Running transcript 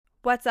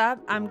What's up?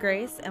 I'm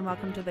Grace, and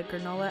welcome to the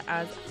Granola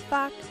as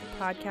Fuck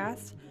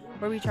podcast,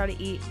 where we try to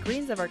eat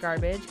greens over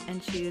garbage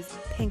and choose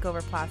pink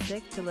over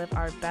plastic to live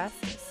our best,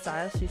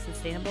 stylishly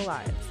sustainable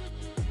lives.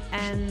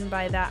 And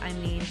by that, I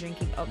mean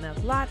drinking oat milk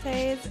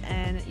lattes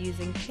and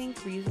using pink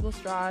reusable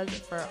straws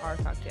for our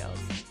cocktails.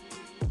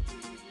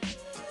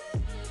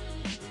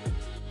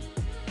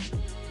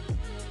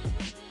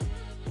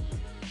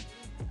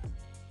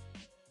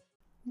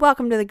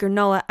 Welcome to the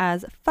Granola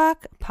as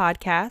Fuck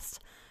podcast.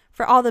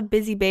 For all the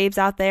busy babes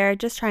out there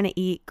just trying to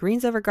eat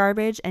greens over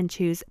garbage and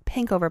choose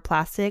pink over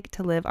plastic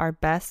to live our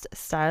best,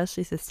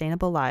 stylishly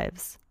sustainable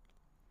lives.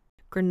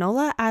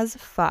 Granola as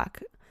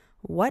fuck.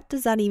 What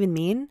does that even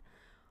mean?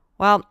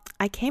 Well,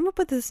 I came up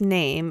with this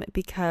name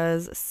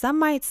because some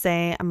might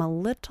say I'm a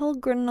little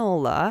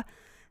granola,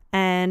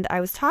 and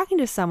I was talking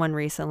to someone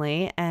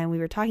recently and we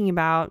were talking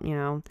about,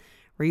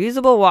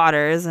 reusable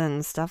waters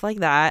and stuff like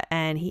that,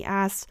 and he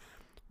asked,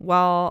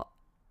 well,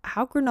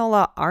 how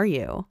granola are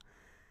you?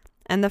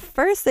 And the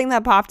first thing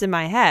that popped in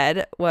my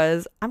head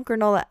was, I'm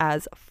granola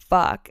as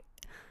fuck.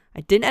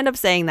 I didn't end up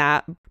saying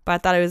that, but I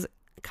thought it was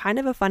kind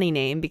of a funny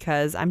name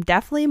because I'm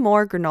definitely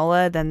more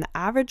granola than the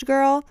average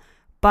girl,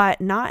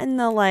 but not in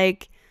the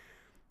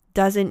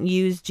doesn't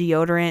use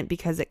deodorant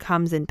because it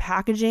comes in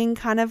packaging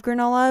kind of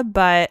granola,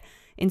 but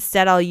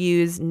instead I'll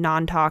use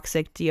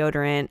non-toxic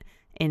deodorant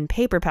in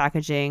paper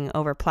packaging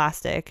over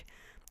plastic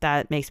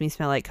that makes me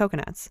smell like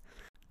coconuts.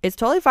 It's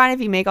totally fine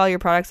if you make all your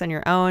products on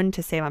your own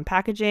to save on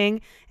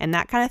packaging and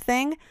that kind of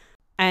thing.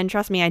 And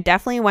trust me, I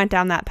definitely went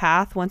down that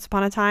path once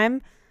upon a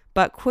time,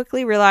 but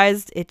quickly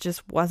realized it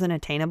just wasn't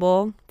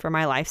attainable for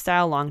my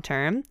lifestyle long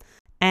term.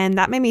 And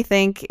that made me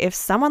think, if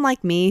someone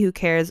like me who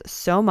cares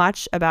so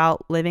much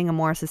about living a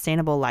more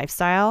sustainable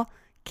lifestyle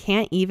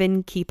can't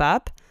even keep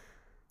up,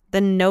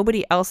 then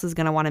nobody else is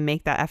going to want to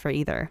make that effort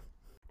either.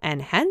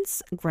 And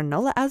hence,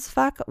 Granola as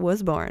Fuck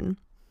was born.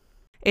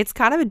 It's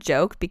kind of a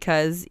joke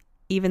because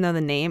even though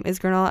the name is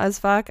Granola as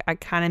Fuck, I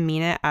kind of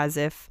mean it as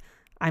if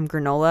I'm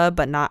granola,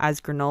 but not as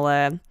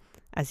granola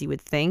as you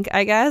would think,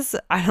 I guess.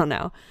 I don't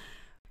know.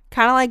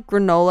 Kind of like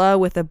granola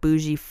with a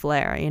bougie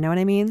flair, you know what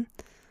I mean?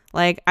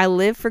 Like, I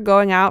live for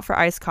going out for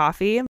iced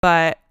coffee,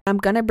 but I'm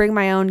going to bring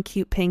my own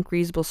cute pink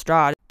reusable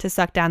straw to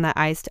suck down that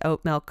iced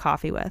oat milk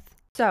coffee with.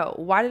 So,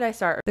 why did I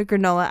start the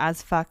Granola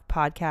as Fuck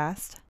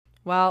podcast?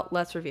 Well,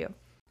 let's review.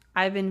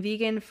 I've been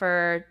vegan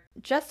for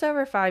just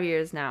over 5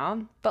 years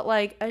now, but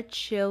like a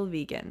chill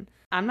vegan.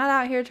 I'm not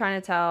out here trying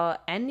to tell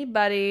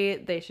anybody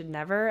they should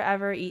never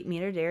ever eat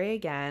meat or dairy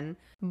again,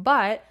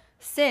 but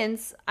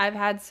since I've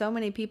had so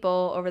many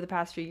people over the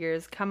past few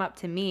years come up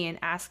to me and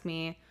ask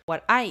me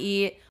what I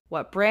eat,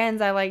 what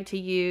brands I like to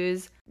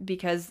use,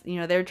 because,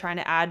 they're trying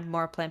to add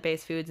more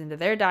plant-based foods into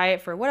their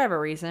diet for whatever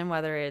reason,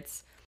 whether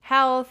it's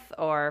health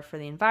or for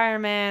the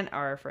environment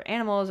or for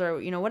animals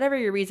or, whatever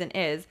your reason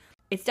is,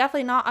 it's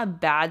definitely not a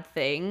bad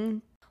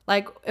thing.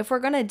 Like, if we're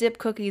going to dip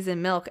cookies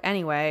in milk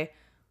anyway,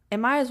 it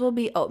might as well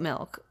be oat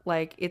milk.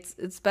 Like,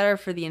 it's better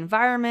for the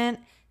environment,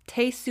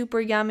 tastes super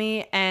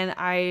yummy, and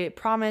I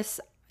promise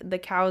the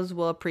cows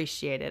will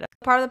appreciate it.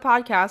 Part of the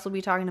podcast will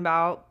be talking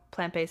about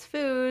plant-based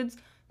foods,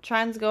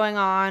 trends going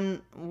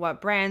on,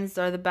 what brands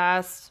are the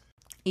best,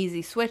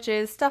 easy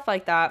switches, stuff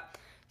like that,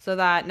 so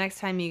that next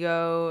time you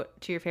go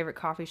to your favorite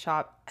coffee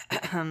shop,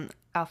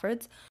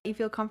 Alfred's, you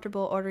feel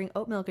comfortable ordering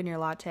oat milk in your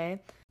latte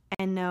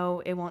and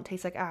know it won't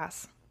taste like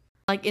ass.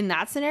 Like, in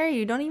that scenario,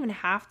 you don't even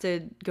have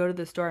to go to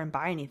the store and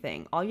buy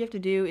anything. All you have to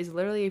do is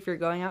literally, if you're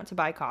going out to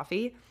buy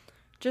coffee,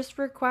 just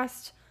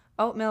request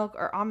oat milk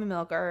or almond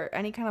milk or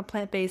any kind of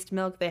plant-based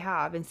milk they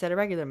have instead of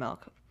regular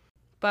milk.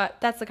 But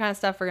that's the kind of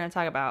stuff we're going to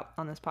talk about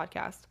on this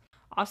podcast.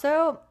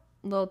 Also,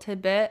 little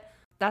tidbit,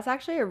 that's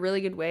actually a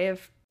really good way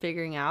of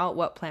figuring out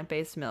what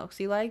plant-based milks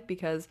you like,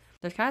 because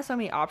there's kind of so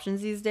many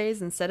options these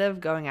days. Instead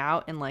of going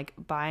out and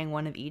buying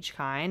one of each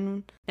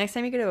kind, next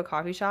time you go to a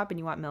coffee shop and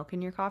you want milk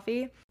in your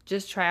coffee,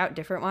 just try out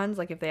different ones.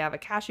 Like, if they have a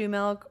cashew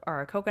milk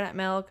or a coconut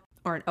milk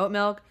or an oat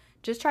milk,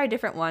 just try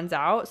different ones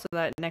out so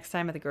that next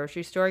time at the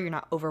grocery store, you're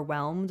not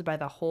overwhelmed by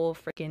the whole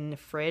freaking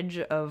fridge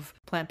of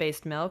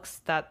plant-based milks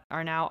that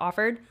are now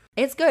offered.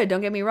 It's good,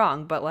 don't get me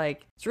wrong, but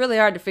it's really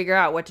hard to figure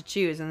out what to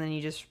choose, and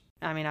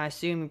then I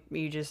assume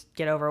you just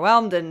get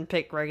overwhelmed and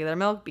pick regular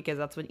milk because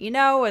that's what you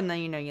know, and then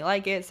you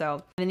like it.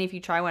 So then if you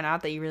try one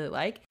out that you really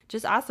like,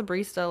 just ask the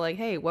barista,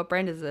 hey, what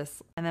brand is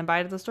this? And then buy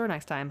it at the store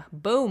next time.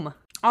 Boom.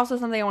 Also,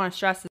 something I want to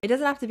stress is it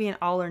doesn't have to be an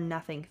all or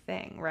nothing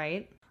thing,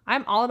 right?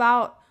 I'm all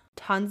about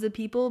tons of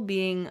people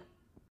being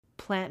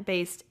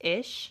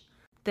plant-based-ish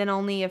than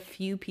only a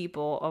few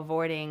people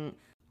avoiding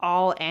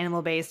all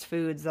animal-based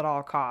foods at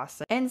all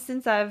costs. And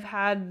since I've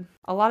had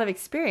a lot of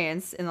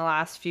experience in the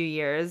last few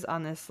years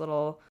on this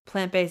little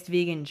plant-based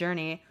vegan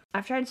journey,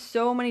 I've tried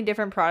so many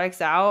different products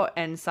out,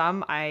 and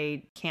some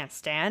I can't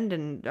stand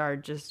and are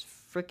just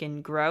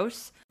freaking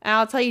gross. And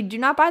I'll tell you, do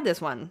not buy this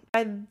one.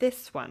 Buy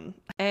this one.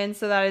 And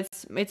so that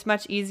it's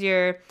much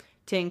easier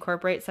to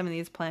incorporate some of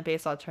these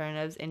plant-based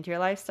alternatives into your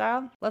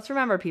lifestyle. Let's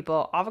remember,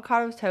 people,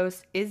 avocado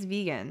toast is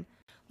vegan.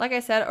 Like I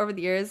said, over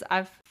the years,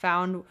 I've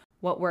found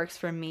what works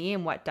for me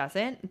and what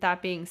doesn't.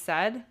 That being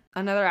said,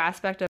 another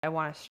aspect of I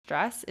want to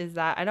stress is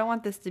that I don't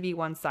want this to be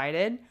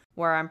one-sided,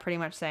 where I'm pretty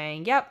much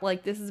saying, yep,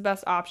 like this is the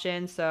best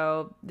option,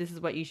 so this is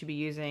what you should be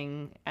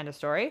using, end of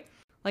story.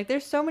 Like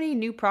there's so many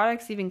new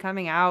products even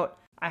coming out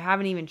I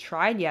haven't even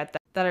tried yet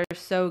that are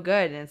so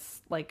good, and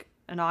it's like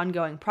an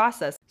ongoing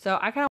process. So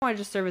I kind of want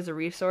to just serve as a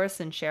resource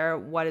and share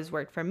what has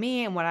worked for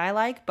me and what I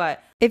like.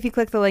 But if you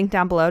click the link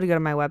down below to go to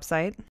my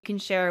website, you can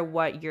share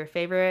what your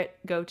favorite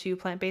go-to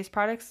plant-based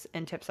products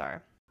and tips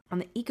are. On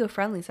the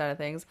eco-friendly side of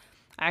things,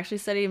 I actually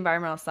studied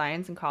environmental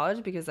science in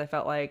college because I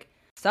felt like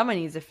someone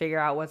needs to figure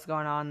out what's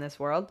going on in this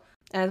world.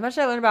 And as much as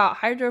I learned about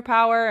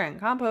hydropower and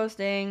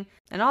composting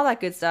and all that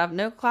good stuff,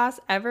 no class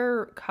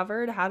ever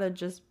covered how to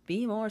just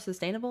be more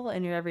sustainable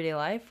in your everyday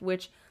life,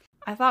 which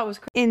I thought was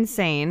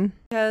insane,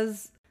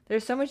 because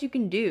there's so much you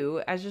can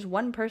do as just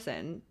one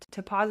person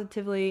to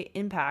positively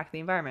impact the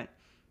environment.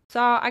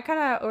 So I kind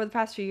of, over the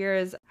past few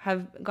years,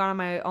 have gone on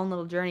my own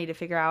little journey to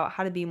figure out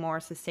how to be more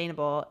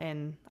sustainable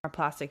in our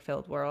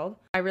plastic-filled world.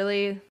 I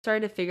really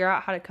started to figure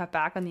out how to cut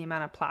back on the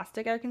amount of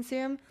plastic I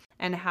consume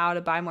and how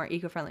to buy more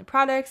eco-friendly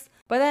products,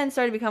 but then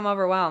started to become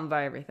overwhelmed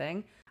by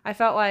everything. I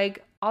felt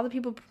like all the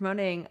people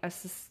promoting a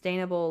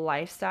sustainable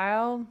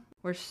lifestyle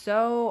were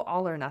so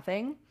all or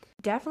nothing.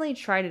 Definitely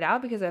tried it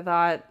out because I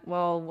thought,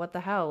 well, what the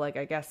hell? Like,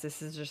 I guess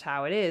this is just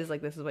how it is.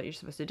 Like, this is what you're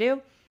supposed to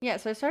do. Yeah,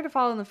 so I started to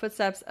follow in the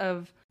footsteps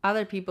of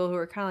other people who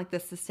are kind of like the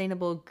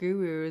sustainable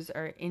gurus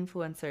or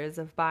influencers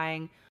of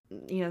buying,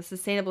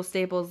 sustainable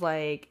staples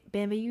like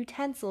bamboo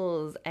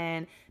utensils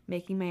and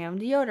making my own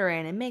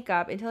deodorant and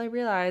makeup, until I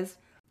realized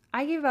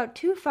I give about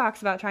 2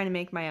 fucks about trying to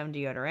make my own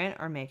deodorant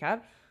or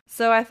makeup.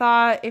 So I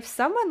thought, if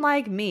someone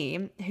like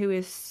me, who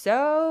is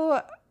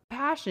so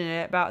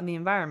passionate about the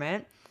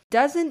environment,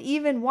 doesn't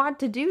even want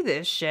to do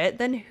this shit,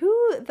 then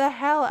who the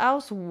hell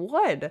else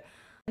would?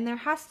 And there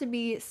has to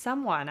be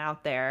someone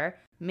out there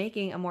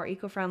making a more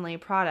eco-friendly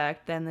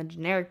product than the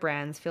generic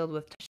brands filled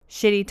with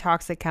shitty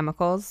toxic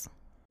chemicals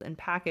and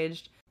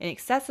packaged in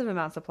excessive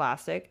amounts of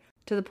plastic,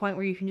 to the point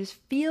where you can just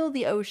feel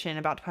the ocean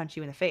about to punch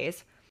you in the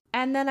face.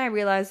 And then I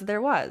realized that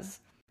there was.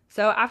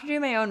 So after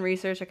doing my own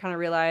research, I kind of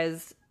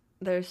realized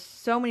there's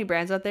so many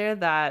brands out there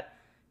that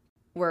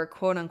were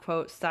quote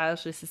unquote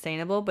stylishly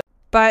sustainable,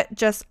 but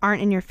just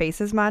aren't in your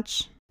face as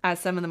much as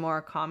some of the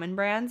more common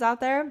brands out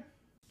there.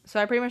 So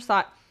I pretty much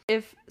thought,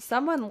 if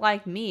someone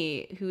like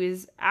me, who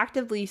is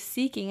actively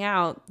seeking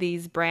out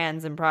these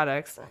brands and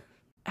products,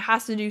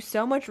 has to do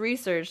so much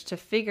research to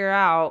figure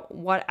out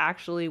what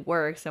actually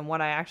works and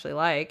what I actually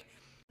like,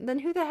 then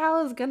who the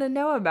hell is gonna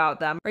know about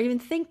them or even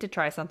think to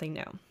try something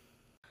new?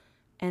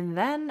 And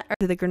then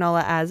the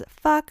Granola as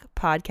Fuck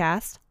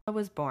podcast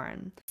was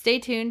born. Stay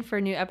tuned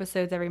for new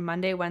episodes every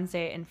Monday,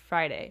 Wednesday, and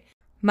Friday.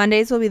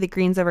 Mondays will be the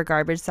Greens Over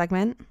Garbage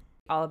segment,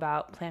 all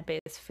about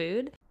plant-based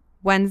food.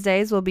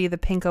 Wednesdays will be the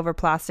Pink Over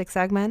Plastic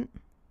segment,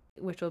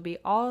 which will be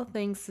all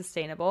things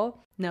sustainable,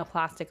 no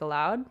plastic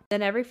allowed.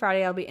 Then every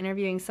Friday, I'll be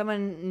interviewing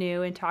someone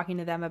new and talking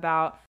to them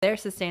about their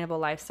sustainable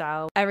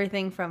lifestyle.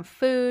 Everything from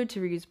food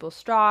to reusable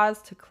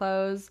straws to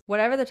clothes.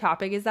 Whatever the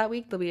topic is that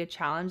week, there'll be a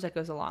challenge that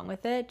goes along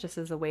with it, just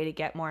as a way to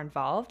get more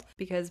involved.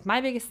 Because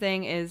my biggest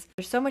thing is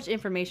there's so much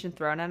information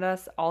thrown at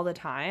us all the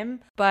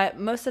time, but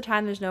most of the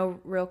time there's no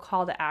real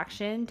call to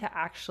action to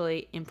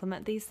actually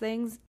implement these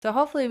things. So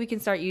hopefully we can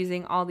start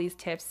using all these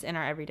tips in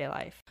our everyday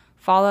life.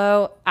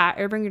 Follow at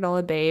Urban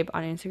Granola Babe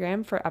on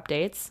Instagram for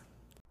updates,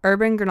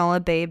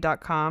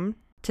 urbangranolababe.com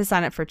to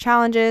sign up for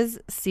challenges,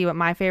 see what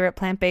my favorite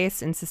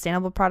plant-based and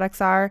sustainable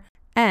products are,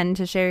 and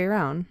to share your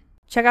own.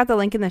 Check out the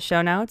link in the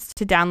show notes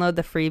to download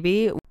the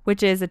freebie,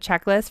 which is a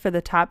checklist for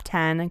the top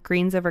 10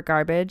 greens over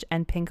garbage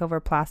and pink over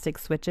plastic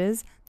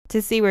switches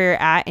to see where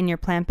you're at in your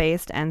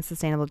plant-based and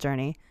sustainable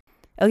journey.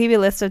 It'll give you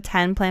a list of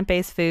 10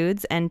 plant-based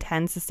foods and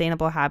 10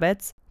 sustainable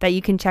habits that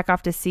you can check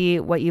off to see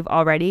what you've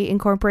already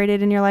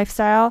incorporated in your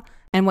lifestyle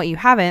and what you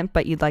haven't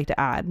but you'd like to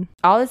add.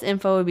 All this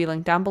info will be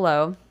linked down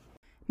below.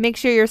 Make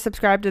sure you're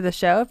subscribed to the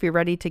show if you're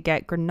ready to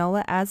get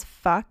granola as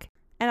fuck,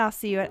 and I'll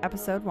see you at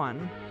episode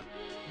 1.